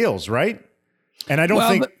making deals, right? And I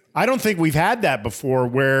don't think we've had that before,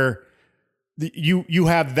 where you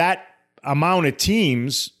have that amount of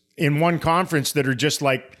teams in one conference that are just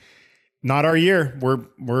like, not our year. We're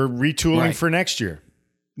retooling for next year.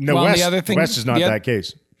 No, West is not that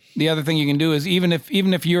case. The other thing you can do is even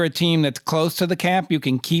if you're a team that's close to the cap, you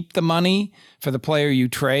can keep the money for the player you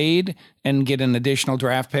trade and get an additional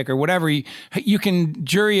draft pick or whatever. You can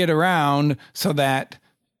jury it around so that,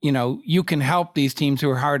 you know, you can help these teams who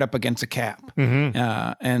are hard up against a cap.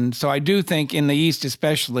 And so I do think in the East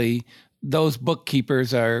especially, those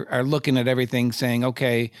bookkeepers are looking at everything saying,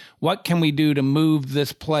 okay, what can we do to move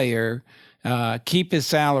this player, keep his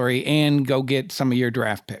salary, and go get some of your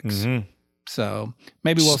draft picks? So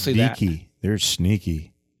maybe we'll see that. They're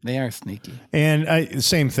sneaky. They are sneaky. And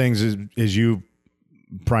same things as you,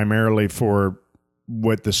 primarily for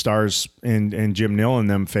what the Stars and Jim Nill and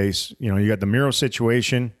them face. You know, you got the Miro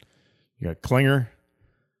situation. You got Klinger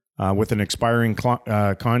with an expiring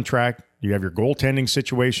contract. You have your goaltending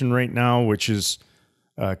situation right now, which is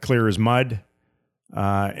clear as mud.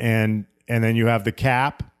 And then you have the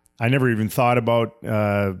cap. I never even thought about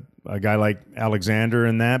a guy like Alexander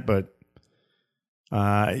in that, but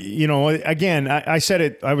you know, again, I said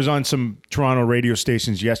it. I was on some Toronto radio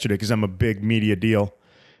stations yesterday because I'm a big media deal,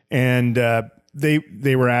 and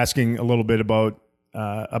they were asking a little bit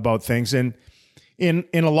about things, and in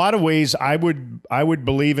a lot of ways, I would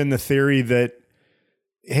believe in the theory that,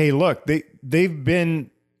 hey, look, they've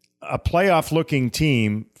been a playoff looking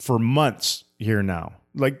team for months here now.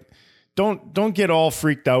 Like, don't get all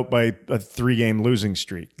freaked out by a 3-game losing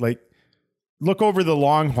streak. Like, look over the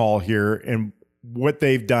long haul here and what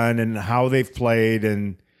they've done and how they've played,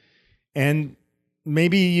 and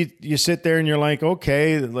maybe you sit there and you're like,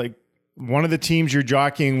 okay, like one of the teams you're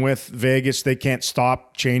jockeying with, Vegas, they can't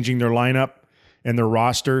stop changing their lineup and their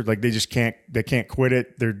roster. Like they can't quit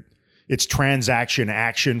it. It's transaction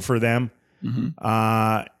action for them.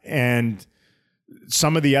 And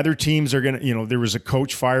some of the other teams are going to, you know, there was a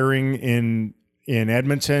coach firing in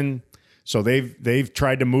Edmonton. So they've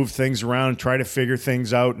tried to move things around, try to figure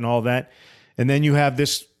things out and all that. And then you have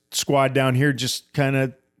this squad down here, just kind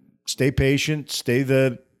of stay patient, stay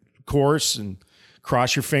the course, and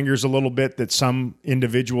cross your fingers a little bit that some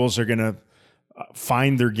individuals are going to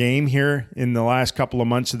find their game here in the last couple of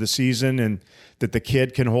months of the season, and that the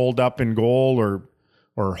kid can hold up in goal, or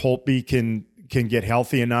Holtby can get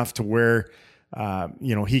healthy enough to where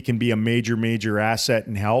you know, he can be a major asset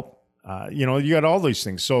and help. You know, you got all these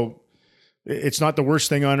things. So it's not the worst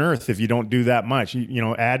thing on earth if you don't do that much. You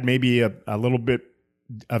know, add maybe a little bit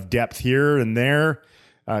of depth here and there,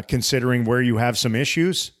 considering where you have some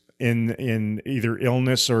issues in either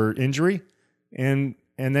illness or injury, and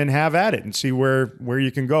then have at it and see where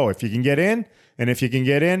you can go. If you can get in, and if you can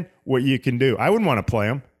get in, what you can do. I wouldn't want to play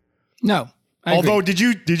him. No. Although, did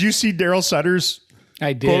you see Daryl Sutter's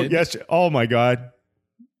I did. quote yesterday? Oh my God.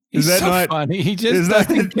 He's so not funny? He just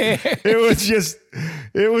doesn't care. It was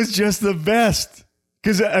just the best.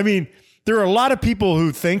 Because, I mean, there are a lot of people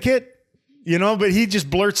who think it, you know, but he just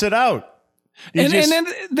blurts it out. And in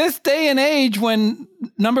this day and age when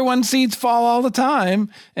number 1 seeds fall all the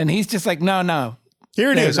time, and he's just like, no.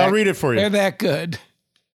 Here it is. I'll read it for you. They're that good.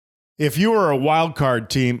 If you are a wild card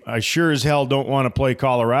team, I sure as hell don't want to play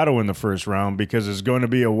Colorado in the first round because it's going to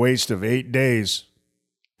be a waste of 8 days.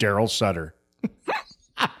 Daryl Sutter.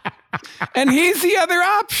 And he's the other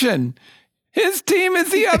option. His team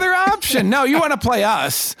is the other option. No, you want to play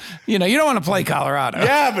us. You know, you don't want to play Colorado.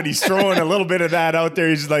 Yeah, but he's throwing a little bit of that out there.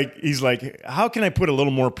 He's like, how can I put a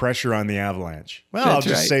little more pressure on the Avalanche? Well, I'll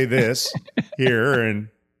just say this here, and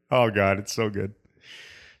oh God, it's so good.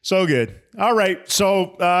 So good. All right.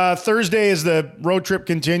 So Thursday, as the road trip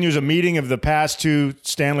continues, a meeting of the past 2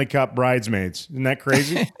 Stanley Cup bridesmaids. Isn't that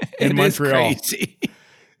crazy? In Montreal. Is crazy.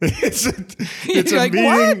 It's a like,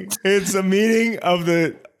 meeting. What? It's a meeting of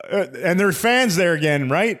the and there are fans there again,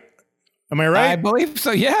 right? Am I right? I believe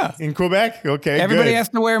so. Yeah. In Quebec. Okay. Everybody good. has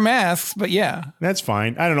to wear masks, but yeah, that's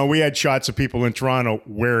fine. I don't know. We had shots of people in Toronto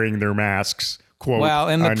wearing their masks. Quote, well,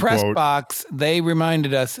 in the unquote. press box, they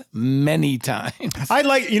reminded us many times.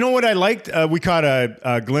 You know what I liked? We caught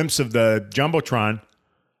a glimpse of the Jumbotron,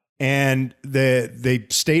 and they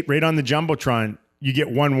state right on the Jumbotron, you get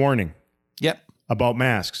 1 warning. Yep. about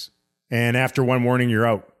masks. And after one warning, you're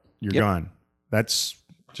out. You're gone. That's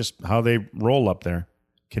just how they roll up there.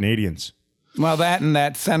 Canadians. Well, that and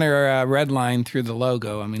that center red line through the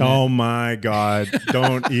logo. I mean, oh my God.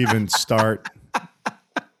 Don't even start.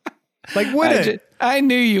 Like what? I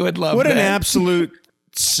knew you would love what that. An absolute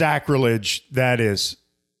sacrilege that is.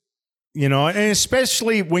 You know, and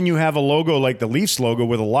especially when you have a logo like the Leafs logo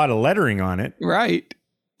with a lot of lettering on it. Right.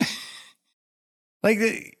 Like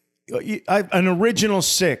an Original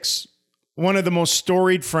Six, one of the most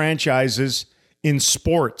storied franchises in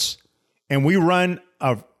sports, and we run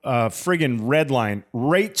a friggin' red line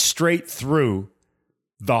right straight through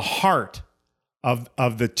the heart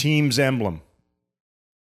of the team's emblem.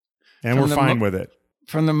 And we're fine with it.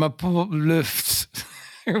 From the Maple Leafs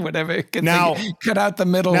or whatever. Now, cut out the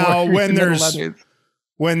middle. Now,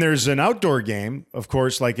 when there's an outdoor game, of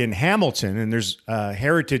course, like in Hamilton, and there's a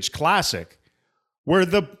Heritage Classic, where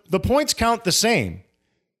the points count the same.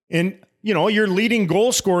 And, you know, your leading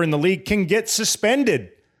goal scorer in the league can get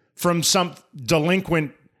suspended from some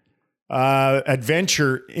delinquent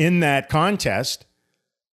adventure in that contest.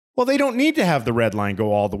 Well, they don't need to have the red line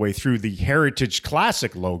go all the way through the Heritage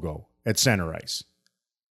Classic logo at center ice.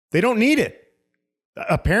 They don't need it.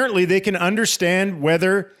 Apparently, they can understand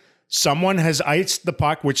whether someone has iced the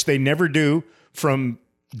puck, which they never do, from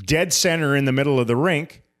dead center in the middle of the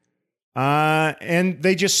rink, and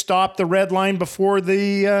they just stop the red line before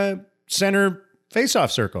the center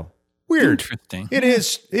faceoff circle. Weird. Interesting. It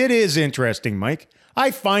is interesting, Mike.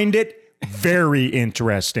 I find it very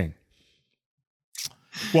interesting.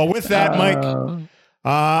 Well, with that, Mike,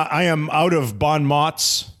 I am out of bon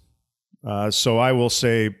mots, so I will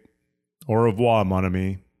say au revoir, mon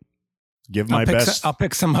ami. Give my best. I'll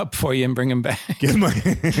pick some up for you and bring them back.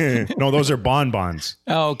 No, those are bonbons.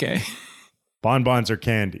 Oh, okay. Bonbons are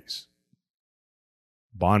candies.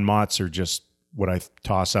 Bon mots are just what I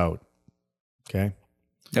toss out. Okay.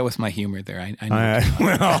 That was my humor there. I know.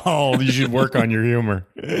 Well, you should work on your humor.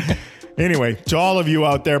 Anyway, to all of you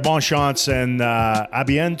out there, bon chance and à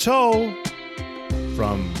bientôt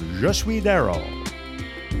from Je suis Daryl.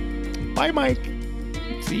 Bye, Mike.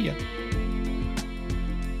 See ya.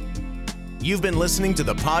 You've been listening to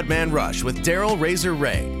the Podman Rush with Daryl Razor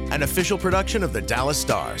Ray, an official production of the Dallas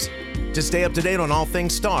Stars. To stay up to date on all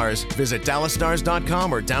things Stars, visit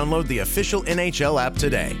DallasStars.com or download the official NHL app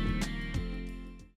today.